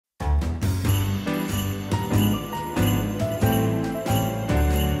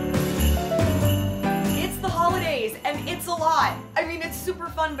It's a lot. I mean, it's super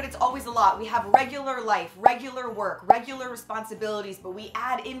fun, but it's always a lot. We have regular life, regular work, regular responsibilities, but we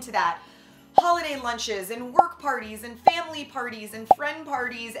add into that holiday lunches and work parties and family parties and friend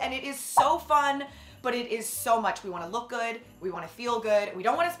parties, and it is so fun, but it is so much. We want to look good, we want to feel good, we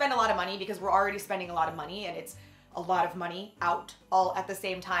don't want to spend a lot of money because we're already spending a lot of money, and it's a lot of money out all at the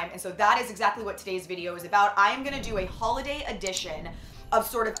same time. And so that is exactly what today's video is about. I am going to do a holiday edition of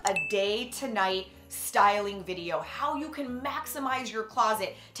sort of a day to night styling video, how you can maximize your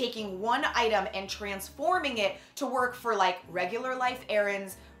closet, taking one item and transforming it to work for like regular life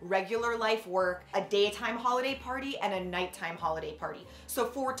errands, regular life work, a daytime holiday party, and a nighttime holiday party. So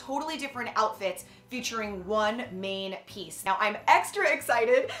 4 totally different outfits featuring one main piece. Now I'm extra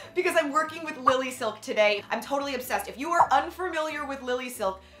excited because I'm working with LILYSILK today. I'm totally obsessed. If you are unfamiliar with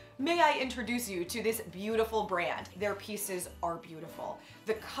LILYSILK, may I introduce you to this beautiful brand. Their pieces are beautiful.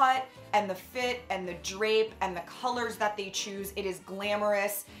 The cut and the fit and the drape and the colors that they choose, it is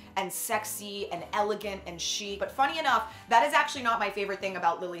glamorous and sexy and elegant and chic. But funny enough, that is actually not my favorite thing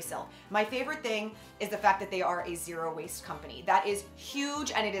about LILYSILK. My favorite thing is the fact that they are a zero waste company. That is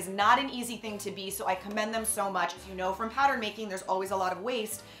huge, and it is not an easy thing to be, so I commend them so much. As you know from pattern making, there's always a lot of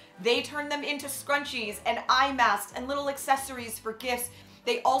waste. They turn them into scrunchies and eye masks and little accessories for gifts.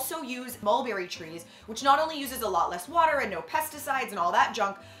 They also use mulberry trees, which not only uses a lot less water and no pesticides and all that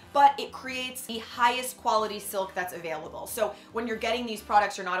junk, but it creates the highest quality silk that's available. So when you're getting these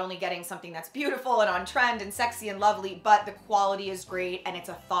products, you're not only getting something that's beautiful and on trend and sexy and lovely, but the quality is great and it's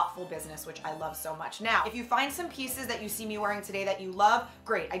a thoughtful business, which I love so much. Now, if you find some pieces that you see me wearing today that you love,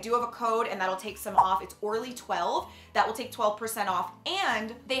 great. I do have a code and that'll take some off. It's Orly12. That will take 12% off.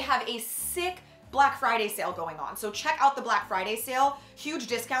 And they have a sick Black Friday sale going on. So check out the Black Friday sale, huge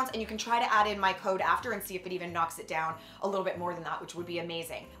discounts, and you can try to add in my code after and see if it even knocks it down a little bit more than that, which would be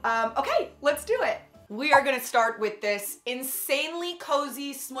amazing. Okay, let's do it. We are gonna start with this insanely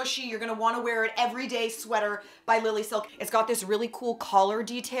cozy, smushy, you're gonna wanna wear it everyday sweater by LILYSILK. It's got this really cool collar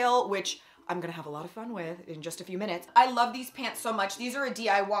detail, which I'm gonna have a lot of fun with in just a few minutes. I love these pants so much. These are a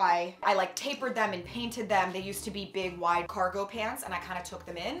DIY. I like tapered them and painted them. They used to be big, wide cargo pants, and I kind of took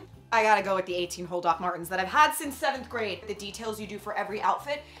them in. I gotta go with the 18-hole Doc Martens that I've had since 7th grade. The details you do for every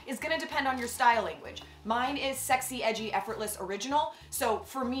outfit is gonna depend on your style language. Mine is sexy, edgy, effortless, original. So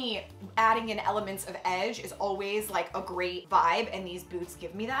for me, adding in elements of edge is always like a great vibe, and these boots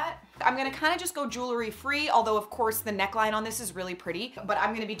give me that. I'm gonna kind of just go jewelry free, although of course the neckline on this is really pretty, but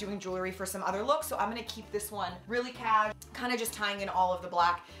I'm gonna be doing jewelry for some other looks, so I'm gonna keep this one really casual, kind of just tying in all of the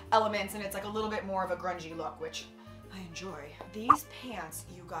black elements, and it's like a little bit more of a grungy look, which I enjoy. These pants,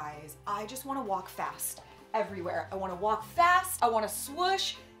 you guys, I just want to walk fast everywhere. I want to walk fast, I want to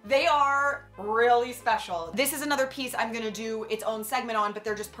swoosh. They are really special. This is another piece I'm gonna do its own segment on, but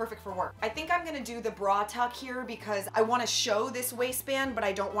they're just perfect for work. I think I'm gonna do the bra tuck here because I wanna show this waistband, but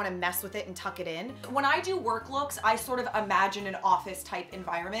I don't wanna mess with it and tuck it in. When I do work looks, I sort of imagine an office type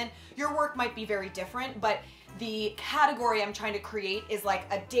environment. Your work might be very different, but the category I'm trying to create is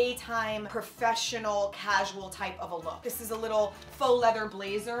like a daytime, professional, casual type of a look. This is a little faux leather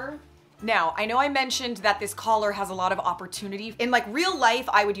blazer. Now, I know I mentioned that this collar has a lot of opportunity. In like real life,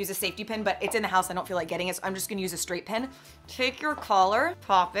 I would use a safety pin, but it's in the house, I don't feel like getting it, so I'm just gonna use a straight pin. Take your collar,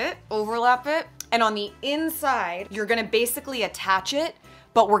 pop it, overlap it, and on the inside, you're gonna basically attach it,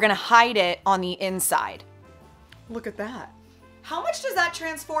 but we're gonna hide it on the inside. Look at that. How much does that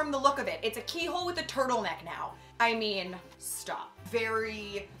transform the look of it? It's a keyhole with a turtleneck now. I mean, stop.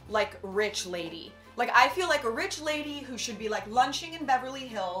 Very like rich lady. Like I feel like a rich lady who should be like lunching in Beverly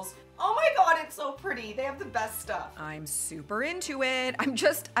Hills. Oh my God, it's so pretty. They have the best stuff. I'm super into it.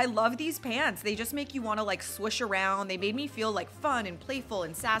 I love these pants. They just make you wanna like swoosh around. They made me feel like fun and playful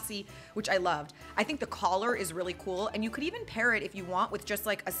and sassy, which I loved. I think the collar is really cool, and you could even pair it if you want with just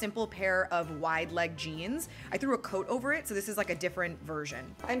like a simple pair of wide leg jeans. I threw a coat over it, so this is like a different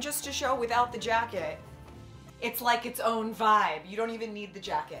version. And just to show without the jacket, it's like its own vibe. You don't even need the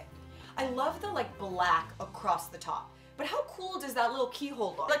jacket. I love the like black across the top. But how cool does that little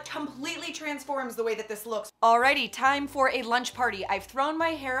keyhole look? Like completely transforms the way that this looks. Alrighty, time for a lunch party. I've thrown my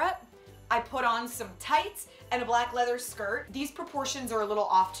hair up. I put on some tights and a black leather skirt. These proportions are a little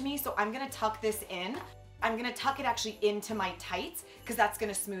off to me, so I'm gonna tuck this in. I'm gonna tuck it actually into my tights because that's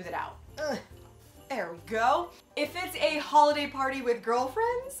gonna smooth it out. Ugh. There we go. If it's a holiday party with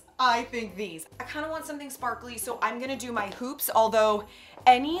girlfriends, I think these. I kind of want something sparkly, so I'm gonna do my hoops, although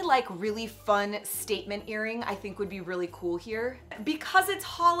any like really fun statement earring I think would be really cool here. Because it's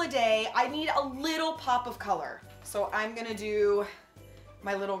holiday, I need a little pop of color. So I'm gonna do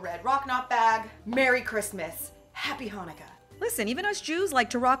my little red rock knot bag. Merry Christmas, Happy Hanukkah. Listen, even us Jews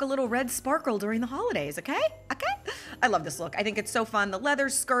like to rock a little red sparkle during the holidays, okay? Okay? I love this look. I think it's so fun. The leather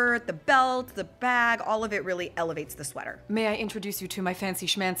skirt, the belt, the bag, all of it really elevates the sweater. May I introduce you to my fancy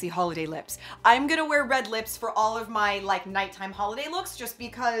schmancy holiday lips? I'm gonna wear red lips for all of my like nighttime holiday looks just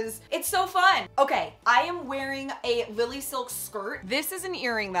because it's so fun. Okay, I am wearing a LILYSILK skirt. This is an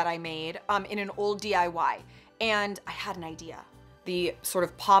earring that I made in an old DIY, and I had an idea. The sort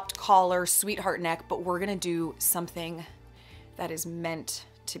of popped collar, sweetheart neck, but we're gonna do something that is meant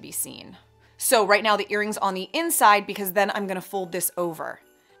to be seen. So right now the earring's on the inside because then I'm gonna fold this over.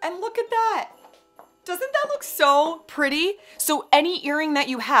 And look at that. Doesn't that look so pretty? So any earring that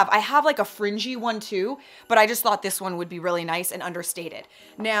you have, I have like a fringy one too, but I just thought this one would be really nice and understated.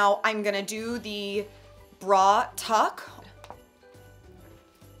 Now I'm gonna do the bra tuck.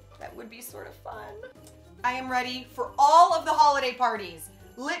 That would be sort of fun. I am ready for all of the holiday parties.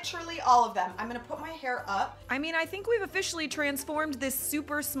 Literally all of them. I'm gonna put my hair up. I mean, I think we've officially transformed this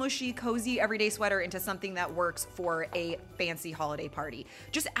super smushy, cozy, everyday sweater into something that works for a fancy holiday party.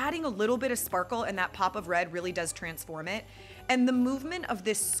 Just adding a little bit of sparkle and that pop of red really does transform it. And the movement of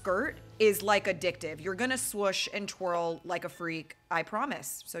this skirt is like addictive. You're gonna swoosh and twirl like a freak, I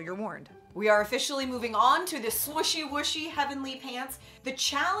promise. So you're warned. We are officially moving on to the swooshy whooshy heavenly pants. The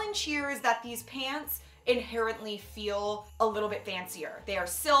challenge here is that these pants inherently feel a little bit fancier. They are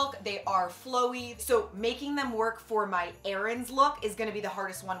silk, they are flowy, so making them work for my errands look is gonna be the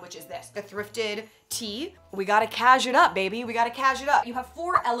hardest one, which is this, the thrifted tee. We gotta cash it up, baby. We gotta cash it up. You have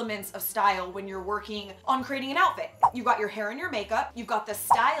 4 elements of style when you're working on creating an outfit. You've got your hair and your makeup, you've got the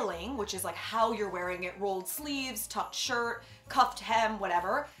styling, which is like how you're wearing it, rolled sleeves, tucked shirt, cuffed hem,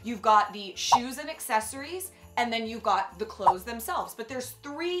 whatever. You've got the shoes and accessories, and then you've got the clothes themselves. But there's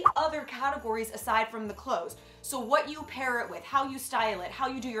 3 other categories aside from the clothes. So what you pair it with, how you style it, how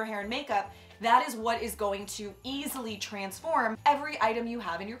you do your hair and makeup, that is what is going to easily transform every item you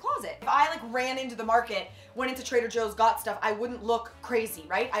have in your closet. If I like ran into the market, went into Trader Joe's, got stuff, I wouldn't look crazy,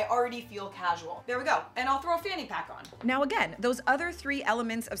 right? I already feel casual. There we go. And I'll throw a fanny pack on. Now again, those other 3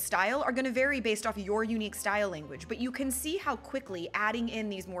 elements of style are gonna vary based off your unique style language, but you can see how quickly adding in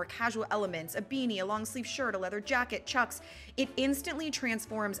these more casual elements, a beanie, a long sleeve shirt, a leather jacket, chucks, it instantly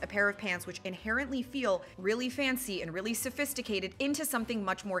transforms a pair of pants which inherently feel really fancy and really sophisticated into something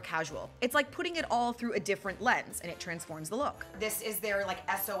much more casual. It's like putting it all through a different lens and it transforms the look. This is their like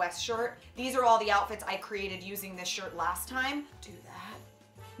SOS shirt. These are all the outfits I created using this shirt last time. Do that.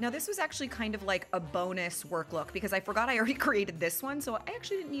 Now this was actually kind of like a bonus work look because I forgot I already created this one, so I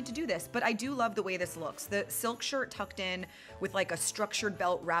actually didn't need to do this, but I do love the way this looks. The silk shirt tucked in with like a structured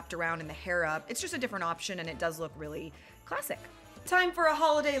belt wrapped around and the hair up. It's just a different option and it does look really classic. Time for a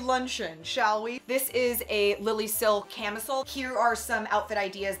holiday luncheon, shall we? This is a LILYSILK camisole. Here are some outfit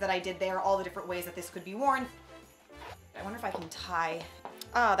ideas that I did there, all the different ways that this could be worn. I wonder if I can tie.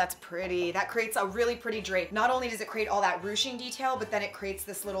 Oh, that's pretty. That creates a really pretty drape. Not only does it create all that ruching detail, but then it creates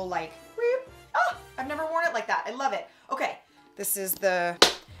this little like, oh, I've never worn it like that. I love it. Okay, this is the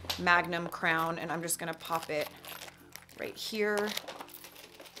Magnum crown and I'm just gonna pop it right here.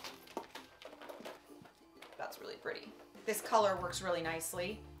 That's really pretty. This color works really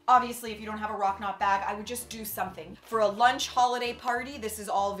nicely. Obviously, if you don't have a rock knot bag, I would just do something. For a lunch holiday party, this is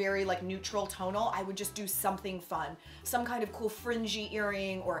all very like neutral tonal. I would just do something fun. Some kind of cool fringy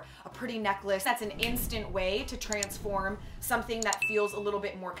earring or a pretty necklace. That's an instant way to transform something that feels a little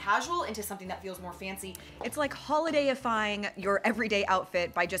bit more casual into something that feels more fancy. It's like holidayifying your everyday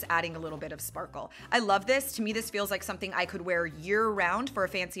outfit by just adding a little bit of sparkle. I love this. To me, this feels like something I could wear year round for a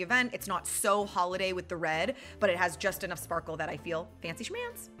fancy event. It's not so holiday with the red, but it has just enough sparkle that I feel fancy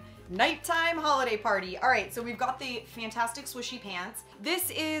schmance. Nighttime holiday party. All right, so we've got the fantastic swooshy pants. This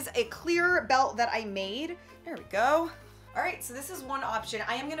is a clear belt that I made. There we go. All right, so this is one option.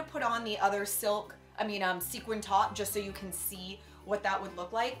 I am gonna put on the other sequin top just so you can see what that would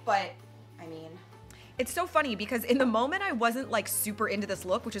look like, but I mean, it's so funny because in the moment I wasn't like super into this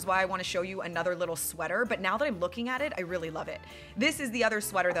look, which is why I want to show you another little sweater, but now that I'm looking at it, I really love it. This is the other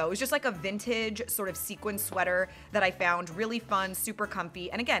sweater though. It was just like a vintage sort of sequin sweater that I found really fun, super comfy,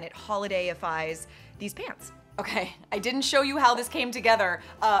 and again, it holidayifies these pants. Okay, I didn't show you how this came together,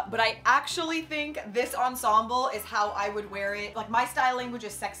 but I actually think this ensemble is how I would wear it. Like my style language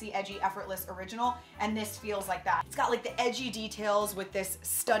is sexy, edgy, effortless, original, and this feels like that. It's got like the edgy details with this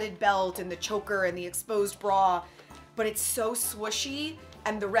studded belt and the choker and the exposed bra, but it's so swooshy,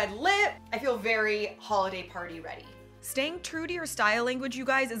 and the red lip, I feel very holiday party ready. Staying true to your style language, you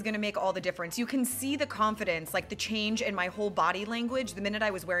guys, is gonna make all the difference. You can see the confidence, like the change in my whole body language the minute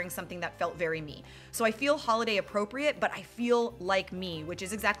I was wearing something that felt very me. So I feel holiday appropriate, but I feel like me, which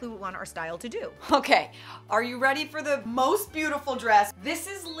is exactly what we want our style to do. Okay, are you ready for the most beautiful dress? This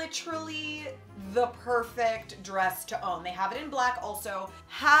is literally the perfect dress to own. They have it in black also.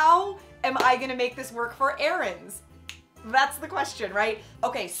 How am I gonna make this work for errands? That's the question, right?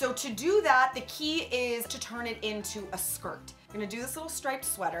 Okay, so to do that, the key is to turn it into a skirt. I'm gonna do this little striped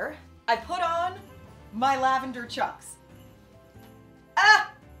sweater. I put on my lavender chucks.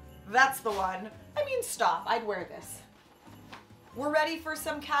 Ah, that's the one. I mean, stop, I'd wear this. We're ready for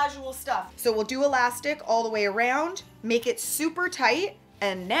some casual stuff. So we'll do elastic all the way around, make it super tight,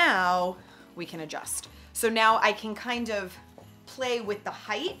 and now we can adjust. So now I can kind of play with the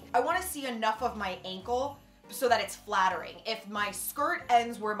height. I wanna see enough of my ankle so that it's flattering. If my skirt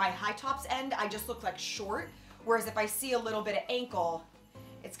ends where my high tops end, I just look like short. Whereas if I see a little bit of ankle,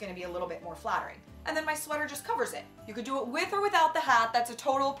 it's gonna be a little bit more flattering. And then my sweater just covers it. You could do it with or without the hat. That's a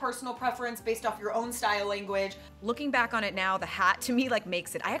total personal preference based off your own style language. Looking back on it now, the hat to me like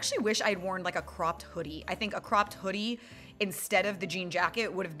makes it. I actually wish I'd worn like a cropped hoodie. I think a cropped hoodie instead of the jean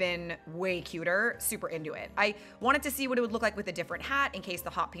jacket would have been way cuter. Super into it. I wanted to see what it would look like with a different hat in case the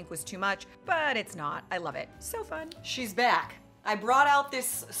hot pink was too much, but it's not. I love it. So fun. She's back. I brought out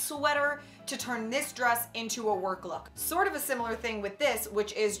this sweater to turn this dress into a work look. Sort of a similar thing with this,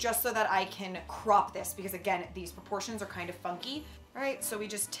 which is just so that I can crop this because again, these proportions are kind of funky. All right, so we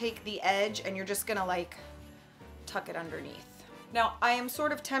just take the edge and you're just gonna like tuck it underneath. Now, I am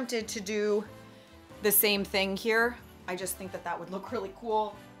sort of tempted to do the same thing here. I just think that that would look really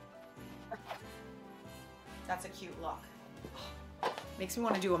cool. That's a cute look. Makes me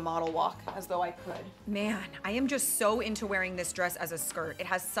want to do a model walk as though I could. Man, I am just so into wearing this dress as a skirt. It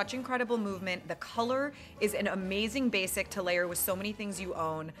has such incredible movement. The color is an amazing basic to layer with so many things you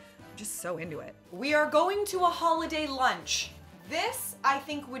own. I'm just so into it. We are going to a holiday lunch. This, I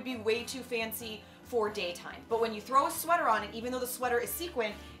think, would be way too fancy for daytime. But when you throw a sweater on it, even though the sweater is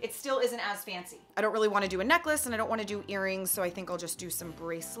sequin, it still isn't as fancy. I don't really want to do a necklace and I don't want to do earrings, so I think I'll just do some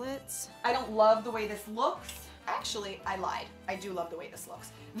bracelets. I don't love the way this looks. Actually, I lied. I do love the way this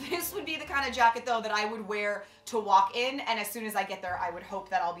looks. This would be the kind of jacket though that I would wear to walk in, and as soon as I get there, I would hope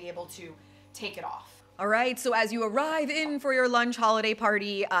that I'll be able to take it off. All right, so as you arrive in for your lunch holiday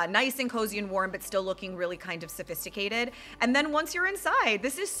party, nice and cozy and warm, but still looking really kind of sophisticated. And then once you're inside,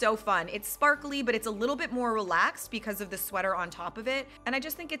 this is so fun. It's sparkly, but it's a little bit more relaxed because of the sweater on top of it. And I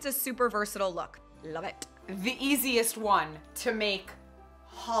just think it's a super versatile look. Love it. The easiest one to make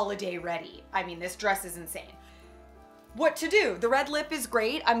holiday ready. I mean, this dress is insane. What to do? The red lip is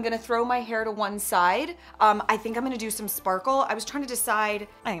great. I'm gonna throw my hair to one side. I think I'm gonna do some sparkle. I was trying to decide,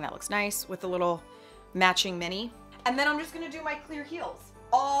 I think that looks nice with the little matching mini. And then I'm just gonna do my clear heels.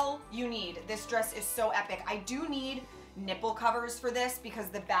 All you need. This dress is so epic. I do need nipple covers for this because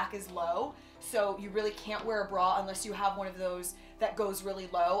the back is low. So you really can't wear a bra unless you have one of those that goes really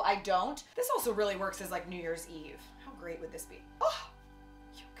low. I don't. This also really works as like New Year's Eve. How great would this be? Oh,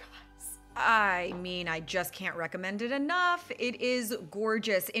 you guys. I mean, I just can't recommend it enough. It is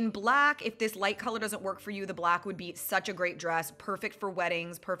gorgeous. In black, if this light color doesn't work for you, the black would be such a great dress, perfect for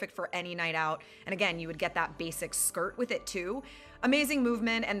weddings, perfect for any night out. And again, you would get that basic skirt with it too. Amazing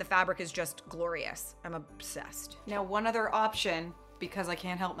movement, and the fabric is just glorious. I'm obsessed. Now, one other option, because I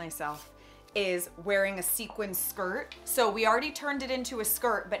can't help myself, is wearing a sequin skirt. So we already turned it into a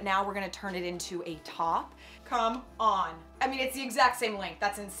skirt, but now we're gonna turn it into a top. Come on. I mean, it's the exact same length,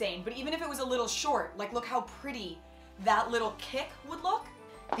 that's insane. But even if it was a little short, like look how pretty that little kick would look.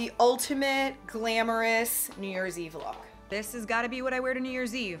 The ultimate glamorous New Year's Eve look. This has gotta be what I wear to New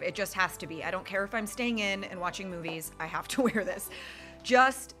Year's Eve. It just has to be. I don't care if I'm staying in and watching movies, I have to wear this.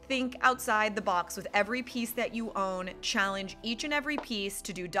 Just think outside the box with every piece that you own. Challenge each and every piece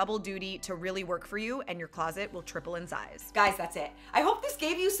to do double duty to really work for you, and your closet will triple in size. Guys, that's it. I hope this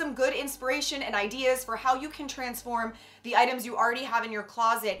gave you some good inspiration and ideas for how you can transform the items you already have in your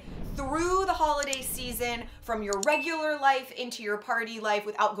closet through the holiday season, from your regular life into your party life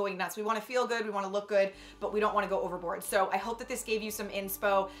without going nuts. We want to feel good, we want to look good, but we don't want to go overboard. So I hope that this gave you some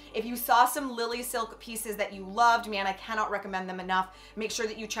inspo. If you saw some LILYSILK pieces that you loved, man, I cannot recommend them enough. Make sure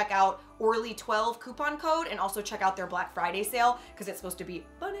that you check out Orly12 coupon code, and also check out their Black Friday sale because it's supposed to be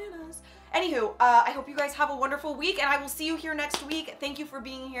bananas. Anywho, I hope you guys have a wonderful week, and I will see you here next week. Thank you for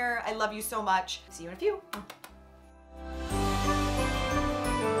being here. I love you so much. See you in a few.